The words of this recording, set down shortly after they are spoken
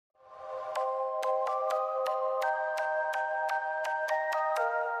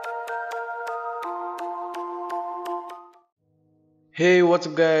Hey, what's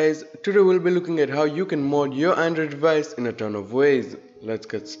up guys? Today we'll be looking at how you can mod your Android device in a ton of ways. Let's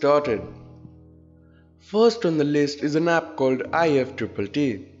get started. First on the list is an app called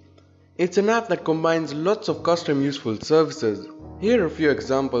IFTTT. It's an app that combines lots of custom useful services. Here are a few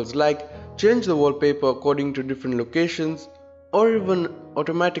examples like change the wallpaper according to different locations, or even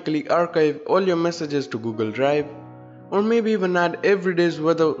automatically archive all your messages to Google Drive, or maybe even add every day's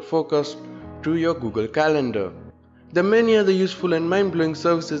weather forecast to your Google Calendar. There are many other useful and mind-blowing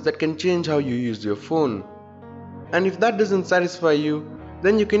services that can change how you use your phone. And if that doesn't satisfy you,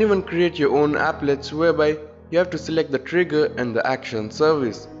 then you can even create your own applets whereby you have to select the trigger and the action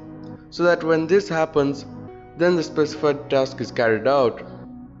service, so that when this happens, then the specified task is carried out.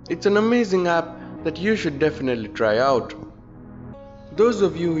 It's an amazing app that you should definitely try out. Those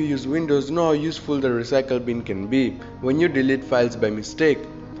of you who use Windows know how useful the recycle bin can be when you delete files by mistake.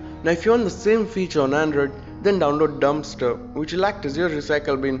 Now if you want the same feature on Android, then download Dumpster, which will act as your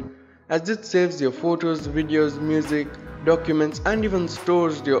recycle bin, as it saves your photos, videos, music, documents, and even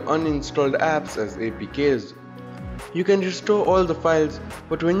stores your uninstalled apps as APKs. You can restore all the files,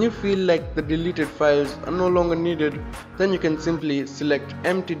 but when you feel like the deleted files are no longer needed, then you can simply select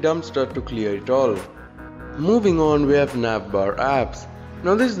Empty Dumpster to clear it all. Moving on, we have Navbar Apps.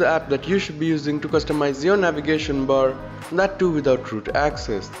 Now this is the app that you should be using to customize your navigation bar, that too without root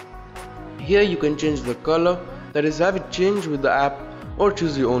access. Here you can change the color, that is, have it change with the app, or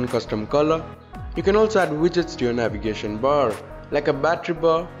choose your own custom color. You can also add widgets to your navigation bar, like a battery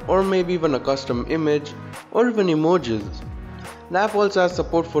bar, or maybe even a custom image, or even emojis. The app also has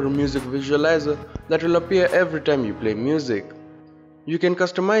support for a music visualizer that will appear every time you play music. You can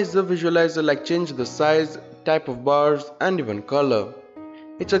customize the visualizer, like change the size, type of bars, and even color.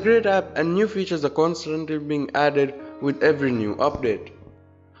 It's a great app and new features are constantly being added with every new update.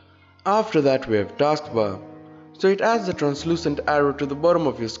 After that we have Taskbar. So it adds a translucent arrow to the bottom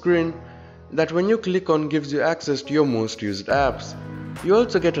of your screen that when you click on gives you access to your most used apps. You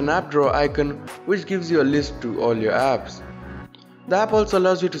also get an app drawer icon which gives you a list to all your apps. The app also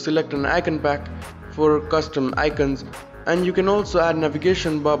allows you to select an icon pack for custom icons, and you can also add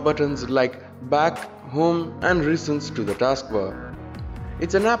navigation bar buttons like back, home, and recents to the taskbar.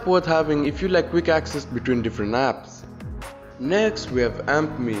 It's an app worth having if you like quick access between different apps. Next we have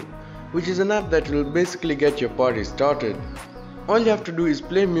AmpMe, which is an app that will basically get your party started. All you have to do is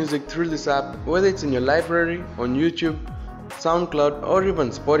play music through this app, whether it's in your library, on YouTube, SoundCloud, or even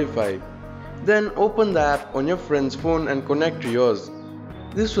Spotify. Then open the app on your friend's phone and connect to yours.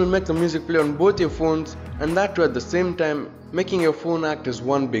 This will make the music play on both your phones, and that too at the same time, making your phone act as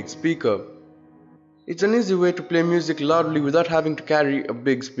one big speaker. It's an easy way to play music loudly without having to carry a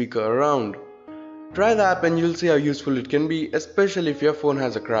big speaker around. Try the app and you'll see how useful it can be, especially if your phone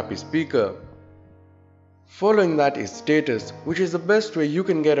has a crappy speaker. Following that is Status, which is the best way you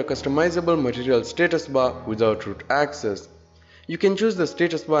can get a customizable material status bar without root access. You can choose the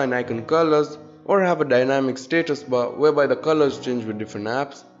status bar in icon colors, or have a dynamic status bar whereby the colors change with different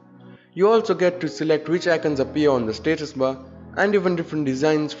apps. You also get to select which icons appear on the status bar, and even different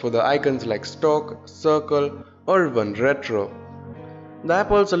designs for the icons like stock, circle, or even retro. The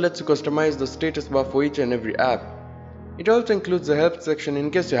app also lets you customize the status bar for each and every app. It also includes a help section in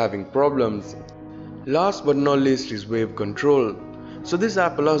case you're having problems. Last but not least is wave control. So this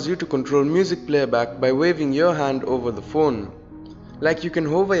app allows you to control music playback by waving your hand over the phone. Like you can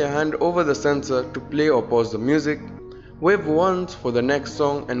hover your hand over the sensor to play or pause the music, wave once for the next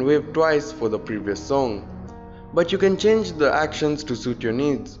song and wave twice for the previous song. But you can change the actions to suit your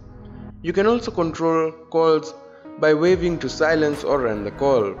needs. You can also control calls by waving to silence or end the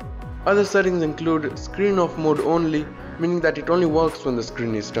call. Other settings include screen off mode only, meaning that it only works when the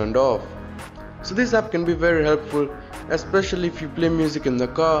screen is turned off. So this app can be very helpful, especially if you play music in the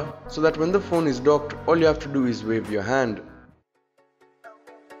car, so that when the phone is docked, all you have to do is wave your hand.